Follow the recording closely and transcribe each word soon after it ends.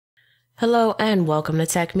Hello and welcome to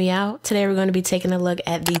Tech Me Out. Today we're going to be taking a look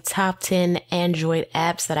at the top 10 Android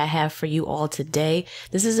apps that I have for you all today.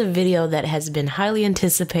 This is a video that has been highly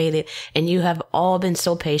anticipated and you have all been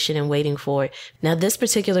so patient and waiting for it. Now this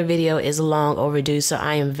particular video is long overdue, so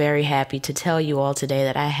I am very happy to tell you all today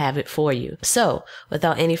that I have it for you. So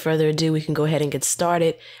without any further ado, we can go ahead and get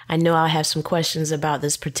started. I know I'll have some questions about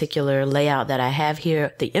this particular layout that I have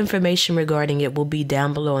here. The information regarding it will be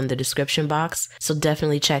down below in the description box, so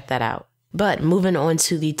definitely check that out. But moving on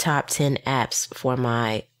to the top 10 apps for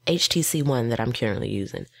my HTC One that I'm currently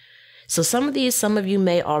using. So some of you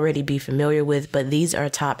may already be familiar with, but these are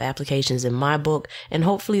top applications in my book, and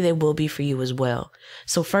hopefully they will be for you as well.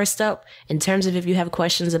 So first up, in terms of if you have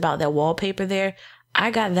questions about that wallpaper there, I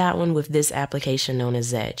got that one with this application known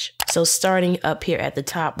as Zedge. So starting up here at the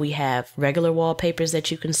top, we have regular wallpapers that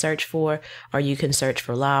you can search for, or you can search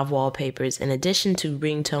for live wallpapers in addition to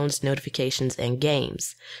ringtones, notifications, and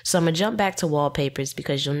games. So I'm going to jump back to wallpapers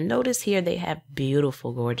because you'll notice here they have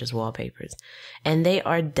beautiful, gorgeous wallpapers, and they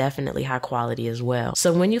are definitely high quality as well.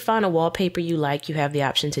 So when you find a wallpaper you like, you have the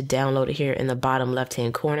option to download it here in the bottom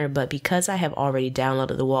left-hand corner, but because I have already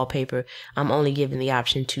downloaded the wallpaper, I'm only given the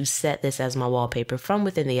option to set this as my wallpaper from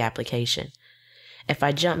within the application. If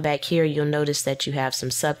I jump back here, you'll notice that you have some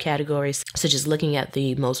subcategories, such as looking at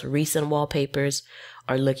the most recent wallpapers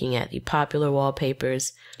or looking at the popular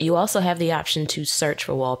wallpapers. You also have the option to search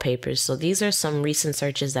for wallpapers. So these are some recent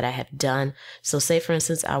searches that I have done. So say, for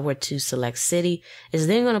instance, I were to select city, it's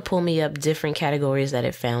then going to pull me up different categories that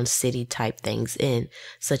it found city type things in,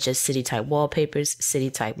 such as city type wallpapers,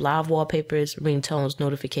 city type live wallpapers, ringtones,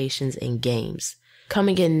 notifications, and games.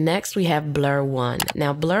 Coming in next, we have BlurOne.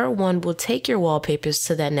 Now, BlurOne will take your wallpapers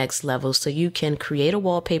to that next level so you can create a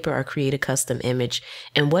wallpaper or create a custom image.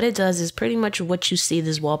 And what it does is pretty much what you see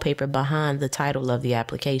this wallpaper behind the title of the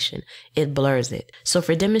application. It blurs it. So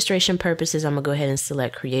for demonstration purposes, I'm going to go ahead and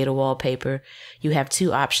select create a wallpaper. You have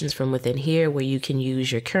two options from within here where you can use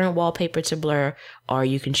your current wallpaper to blur, or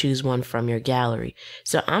you can choose one from your gallery.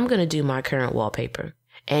 So I'm going to do my current wallpaper.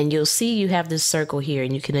 And you'll see you have this circle here,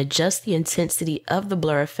 and you can adjust the intensity of the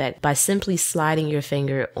blur effect by simply sliding your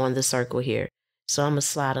finger on the circle here. So I'm going to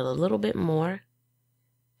slide it a little bit more.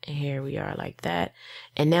 And here we are like that.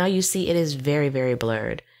 And now you see it is very, very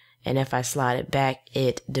blurred. And if I slide it back,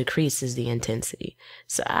 it decreases the intensity.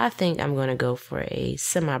 So I think I'm going to go for a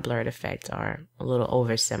semi-blurred effect, or a little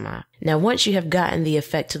over semi. Now, once you have gotten the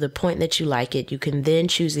effect to the point that you like it, you can then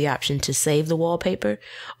choose the option to save the wallpaper,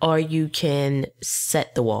 or you can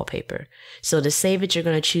set the wallpaper. So to save it, you're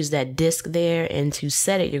going to choose that disk there, and to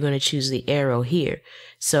set it, you're going to choose the arrow here.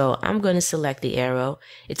 So I'm going to select the arrow.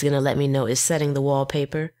 It's going to let me know it's setting the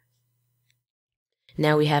wallpaper.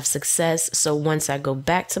 Now we have success, so once I go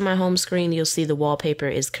back to my home screen, you'll see the wallpaper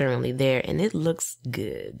is currently there, and it looks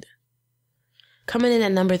good. Coming in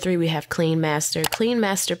at number 3, we have Clean Master. Clean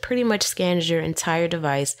Master pretty much scans your entire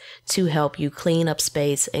device to help you clean up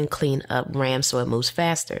space and clean up RAM so it moves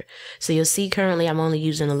faster. So you'll see currently I'm only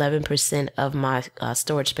using 11% of my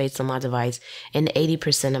storage space on my device and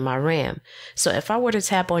 80% of my RAM. So if I were to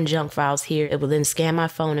tap on junk files here, it will then scan my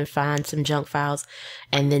phone and find some junk files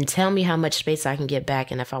and then tell me how much space I can get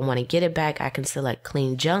back. And if I want to get it back, I can select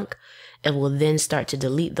Clean Junk. It will then start to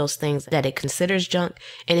delete those things that it considers junk,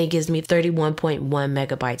 and it gives me 31.1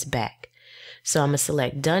 megabytes back. So I'm going to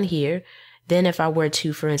select done here. Then if I were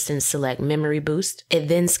to, for instance, select memory boost, it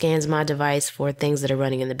then scans my device for things that are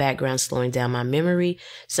running in the background, slowing down my memory.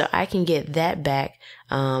 So I can get that back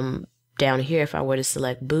down here. If I were to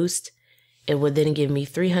select boost, it would then give me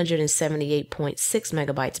 378.6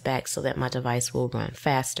 megabytes back so that my device will run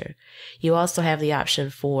faster. You also have the option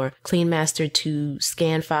for Clean Master to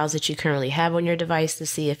scan files that you currently have on your device to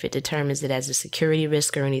see if it determines it as a security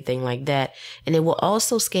risk or anything like that. And it will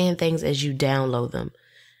also scan things as you download them.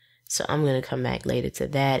 So I'm going to come back later to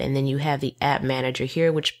that. And then you have the App Manager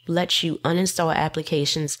here, which lets you uninstall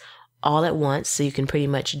applications all at once, so you can pretty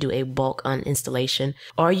much do a bulk uninstallation,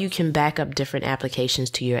 or you can back up different applications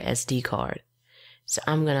to your SD card. So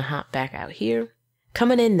I'm going to hop back out here.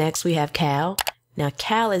 Coming in next, we have Cal. Now,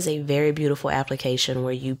 Cal is a very beautiful application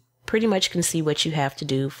where you pretty much can see what you have to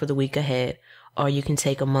do for the week ahead, or you can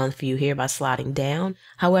take a month view here by sliding down.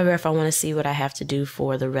 However, if I want to see what I have to do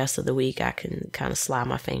for the rest of the week, I can kind of slide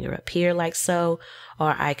my finger up here like so,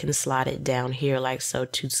 or I can slide it down here like so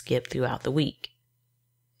to skip throughout the week.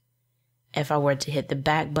 If I were to hit the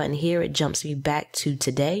back button here, it jumps me back to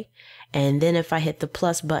today. And then if I hit the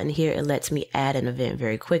plus button here, it lets me add an event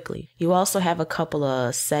very quickly. You also have a couple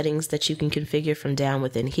of settings that you can configure from down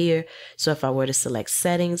within here. So if I were to select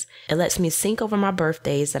settings, it lets me sync over my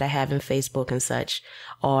birthdays that I have in Facebook and such,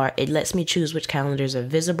 or it lets me choose which calendars are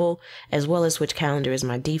visible, as well as which calendar is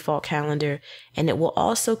my default calendar. And it will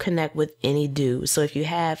also connect with AnyDo. So if you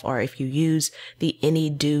have, or if you use the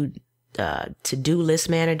AnyDo to-do list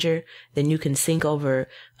manager, then you can sync over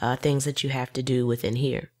things that you have to do within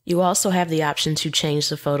here. You also have the option to change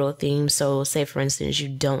the photo theme. So say for instance, you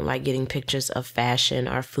don't like getting pictures of fashion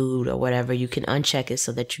or food or whatever, you can uncheck it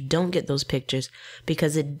so that you don't get those pictures,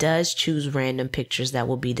 because it does choose random pictures that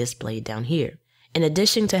will be displayed down here. In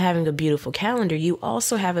addition to having a beautiful calendar, you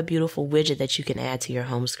also have a beautiful widget that you can add to your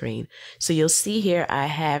home screen. So you'll see here I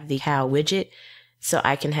have the How widget. So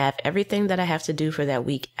I can have everything that I have to do for that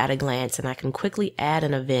week at a glance, and I can quickly add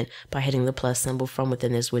an event by hitting the plus symbol from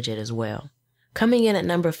within this widget as well. Coming in at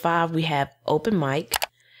number 5, we have Open Mic.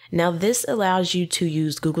 Now this allows you to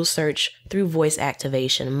use Google search through voice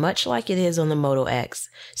activation, much like it is on the Moto X.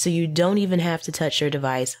 So you don't even have to touch your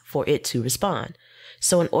device for it to respond.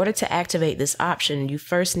 So in order to activate this option, you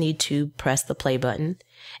first need to press the play button,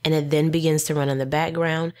 and it then begins to run in the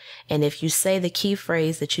background. And if you say the key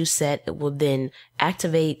phrase that you set, it will then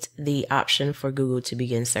activate the option for Google to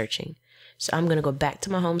begin searching. So I'm going to go back to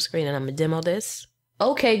my home screen and I'm going to demo this.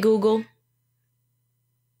 Okay, Google.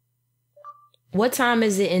 What time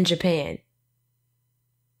is it in Japan?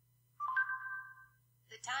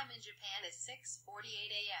 The time in Japan is 6:48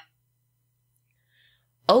 a.m.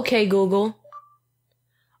 Okay, Google.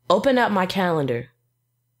 Open up my calendar.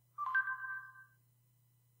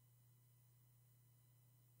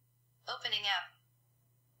 Opening up.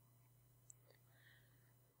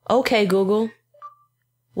 Okay, Google.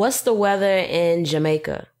 What's the weather in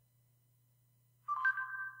Jamaica?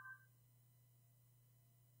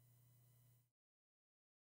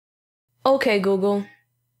 Okay, Google.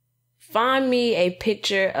 Find me a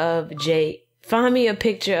picture of Jay-Z.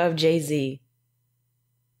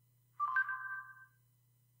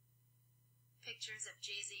 Pictures of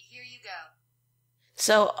Jay-Z, here you go.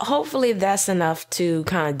 So hopefully that's enough to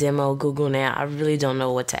kind of demo Google now. I really don't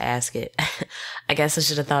know what to ask it. I guess I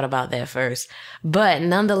should have thought about that first. But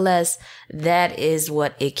nonetheless, that is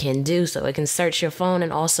what it can do. So it can search your phone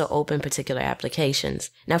and also open particular applications.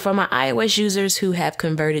 Now for my iOS users who have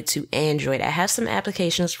converted to Android, I have some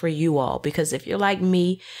applications for you all, because if you're like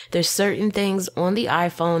me, there's certain things on the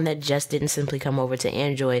iPhone that just didn't simply come over to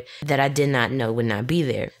Android that I did not know would not be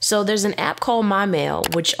there. So there's an app called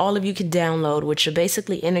myMail, which all of you can download, which will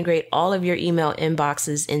basically integrate all of your email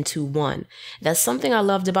inboxes into one. That's something I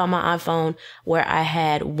loved about my iPhone, where I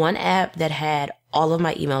had one app that had all of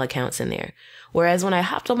my email accounts in there. Whereas when I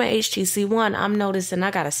hopped on my HTC One, I'm noticing I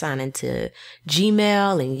got to sign into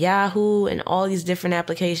Gmail and Yahoo and all these different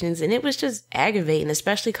applications. And it was just aggravating,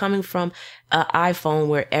 especially coming from an iPhone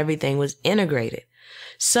where everything was integrated.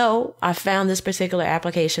 So I found this particular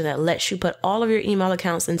application that lets you put all of your email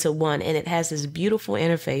accounts into one, and it has this beautiful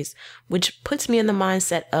interface, which puts me in the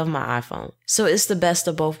mindset of my iPhone. So it's the best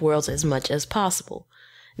of both worlds as much as possible.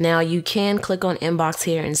 Now you can click on inbox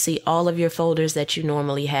here and see all of your folders that you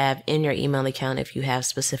normally have in your email account if you have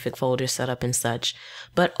specific folders set up and such.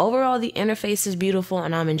 But overall, the interface is beautiful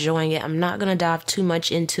and I'm enjoying it. I'm not going to dive too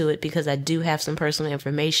much into it because I do have some personal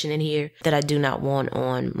information in here that I do not want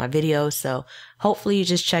on my video. So hopefully you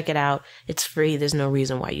just check it out. It's free. There's no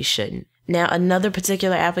reason why you shouldn't. Now, another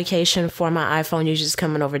particular application for my iPhone users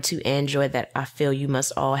coming over to Android that I feel you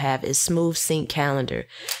must all have is SmoothSync Calendar.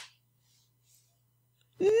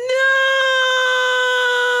 No!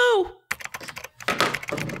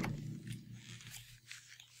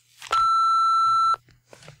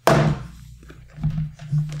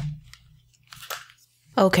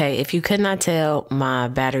 Okay, if you could not tell, my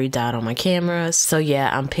battery died on my camera. So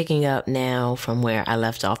yeah, I'm picking up now from where I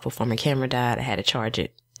left off before my camera died. I had to charge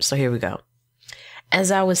it. So here we go. As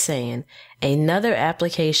I was saying, another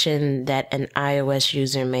application that an iOS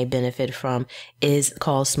user may benefit from is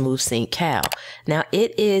called SmoothSync Cal. Now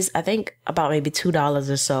it is, I think, about maybe $2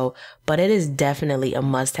 or so, but it is definitely a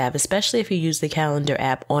must-have, especially if you use the calendar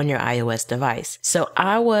app on your iOS device. So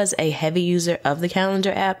I was a heavy user of the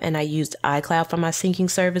calendar app and I used iCloud for my syncing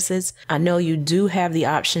services. I know you do have the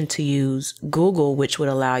option to use Google, which would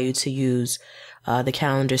allow you to use the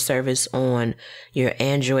calendar service on your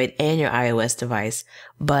Android and your iOS device.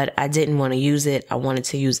 but I didn't want to use it. I wanted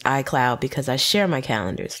to use iCloud because I share my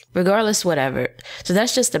calendars. Regardless, whatever. So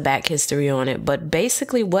that's just the back history on it. But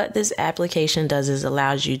basically what this application does is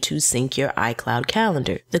allows you to sync your iCloud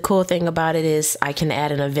calendar. The cool thing about it is I can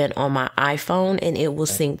add an event on my iPhone and it will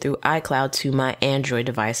sync through iCloud to my Android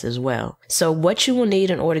device as well. So what you will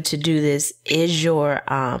need in order to do this is your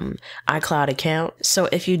iCloud account. So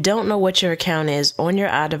if you don't know what your account is on your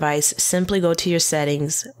iDevice, simply go to your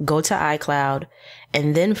settings, go to iCloud,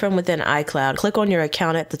 and then from within iCloud, click on your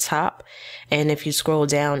account at the top. And if you scroll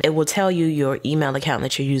down, it will tell you your email account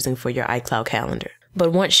that you're using for your iCloud calendar.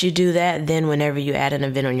 But once you do that, then whenever you add an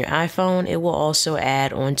event on your iPhone, it will also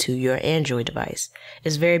add onto your Android device.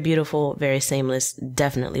 It's very beautiful, very seamless,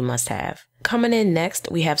 definitely must have. Coming in next,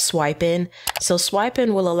 we have Swipe In. So Swipe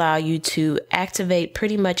In will allow you to activate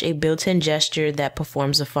pretty much a built-in gesture that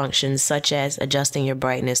performs a function such as adjusting your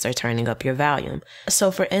brightness or turning up your volume. So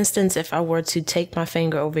for instance, if I were to take my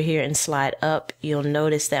finger over here and slide up, you'll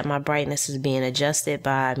notice that my brightness is being adjusted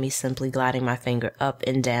by me simply gliding my finger up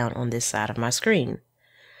and down on this side of my screen.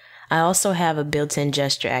 I also have a built-in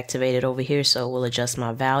gesture activated over here, so it will adjust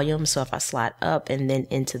my volume. So if I slide up and then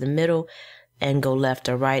into the middle and go left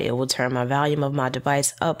or right, it will turn my volume of my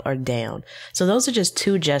device up or down. So those are just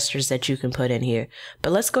two gestures that you can put in here.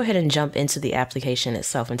 But let's go ahead and jump into the application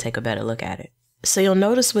itself and take a better look at it. So you'll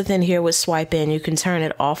notice within here with Swipe In, you can turn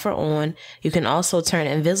it off or on. You can also turn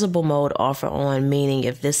invisible mode off or on, meaning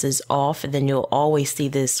if this is off, then you'll always see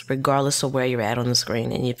this regardless of where you're at on the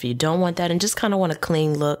screen. And if you don't want that and just kind of want a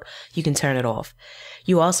clean look, you can turn it off.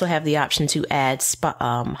 You also have the option to add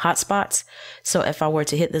hotspots. So if I were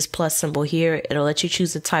to hit this plus symbol here, it'll let you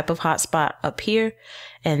choose the type of hotspot up here.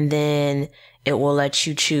 And then it will let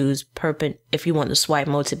you choose if you want the swipe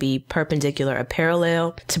mode to be perpendicular or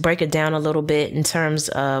parallel. To break it down a little bit in terms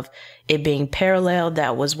of it being parallel,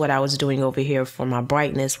 that was what I was doing over here for my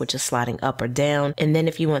brightness, which is sliding up or down. And then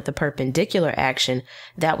if you want the perpendicular action,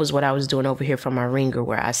 that was what I was doing over here for my ringer,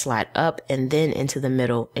 where I slide up and then into the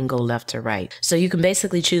middle and go left to right. So you can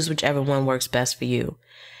basically choose whichever one works best for you.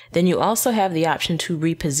 Then you also have the option to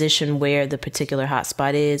reposition where the particular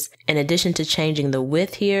hotspot is, in addition to changing the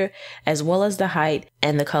width here, as well as the height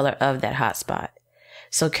and the color of that hotspot.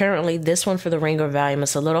 So currently this one for the ringer volume,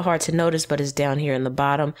 it's a little hard to notice, but it's down here in the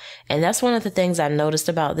bottom. And that's one of the things I noticed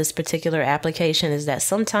about this particular application is that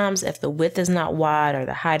sometimes if the width is not wide or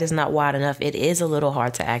the height is not wide enough, it is a little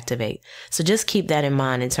hard to activate. So just keep that in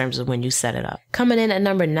mind in terms of when you set it up. Coming in at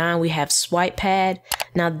number 9, we have SwipePad.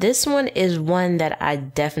 Now this one is one that I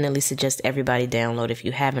definitely suggest everybody download if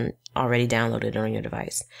you haven't already downloaded it on your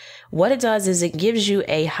device. What it does is it gives you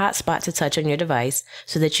a hotspot to touch on your device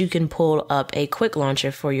so that you can pull up a quick launcher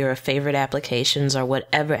for your favorite applications or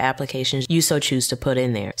whatever applications you so choose to put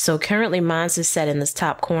in there. So currently mine is set in this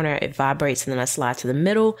top corner. It vibrates and then I slide to the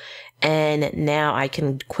middle. And now I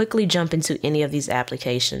can quickly jump into any of these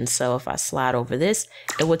applications. So if I slide over this,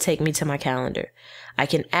 it will take me to my calendar. I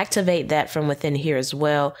can activate that from within here as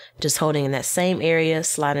well, just holding in that same area,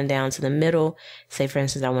 sliding down to the middle. Say, for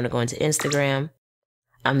instance, I want to go into Instagram.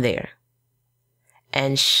 I'm there.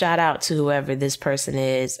 And shout out to whoever this person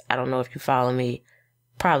is. I don't know if you follow me.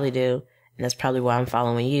 Probably do. And that's probably why I'm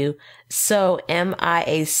following you. So,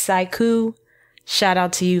 MIA Saiku, shout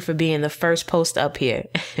out to you for being the first post up here.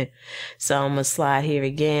 So I'm going to slide here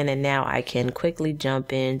again. And now I can quickly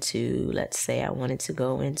jump into, let's say I wanted to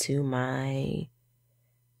go into my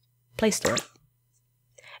Play Store.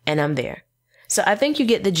 And I'm there. So I think you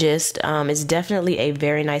get the gist. It's definitely a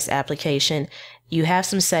very nice application. You have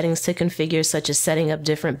some settings to configure, such as setting up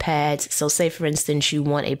different pads. So say, for instance, you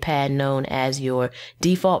want a pad known as your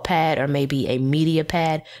default pad or maybe a media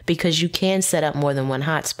pad, because you can set up more than one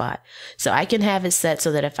hotspot. So I can have it set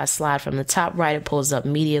so that if I slide from the top right, it pulls up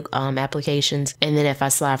media applications. And then if I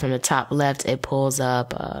slide from the top left, it pulls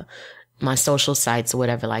up my social sites or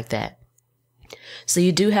whatever like that. So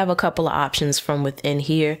you do have a couple of options from within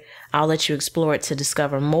here. I'll let you explore it to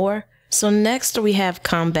discover more. So next we have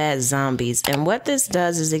Combat Zombies. And what this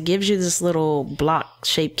does is it gives you this little block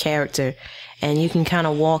shaped character and you can kind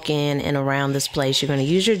of walk in and around this place. You're going to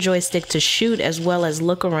use your joystick to shoot as well as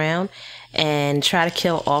look around and try to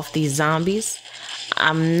kill off these zombies.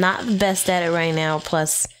 I'm not the best at it right now.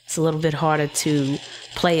 Plus it's a little bit harder to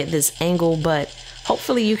play at this angle, but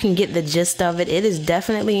hopefully you can get the gist of it. It is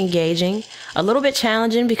definitely engaging. A little bit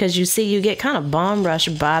challenging because you see you get kind of bomb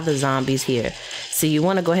rushed by the zombies here. So you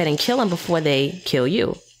want to go ahead and kill them before they kill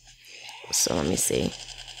you. So let me see.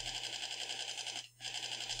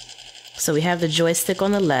 So we have the joystick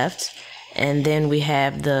on the left. And then we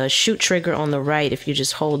have the shoot trigger on the right if you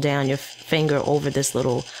just hold down your finger over this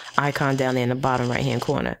little icon down there in the bottom right hand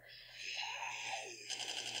corner.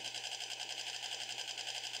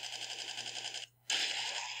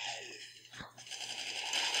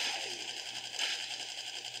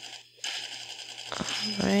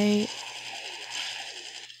 Right.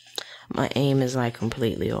 My aim is like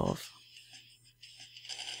completely off.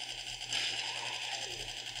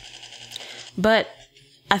 But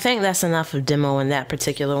I think that's enough of demoing that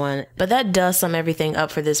particular one, but that does sum everything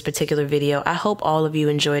up for this particular video. I hope all of you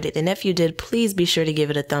enjoyed it, and if you did, please be sure to give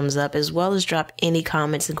it a thumbs up, as well as drop any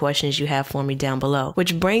comments and questions you have for me down below,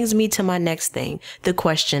 which brings me to my next thing, the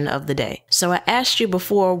question of the day. So I asked you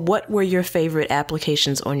before, what were your favorite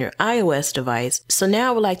applications on your iOS device? So now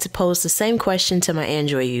I would like to pose the same question to my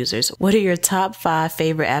Android users. What are your top 5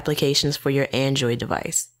 favorite applications for your Android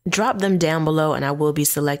device? Drop them down below, and I will be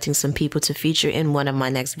selecting some people to feature in one of my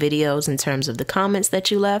next videos in terms of the comments that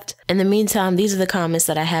you left. In the meantime, these are the comments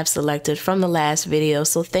that I have selected from the last video,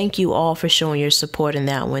 so thank you all for showing your support in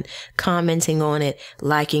that one, commenting on it,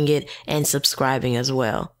 liking it, and subscribing as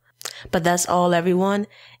well. But that's all, everyone,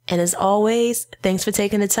 and as always, thanks for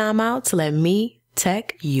taking the time out to let me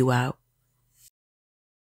tech you out.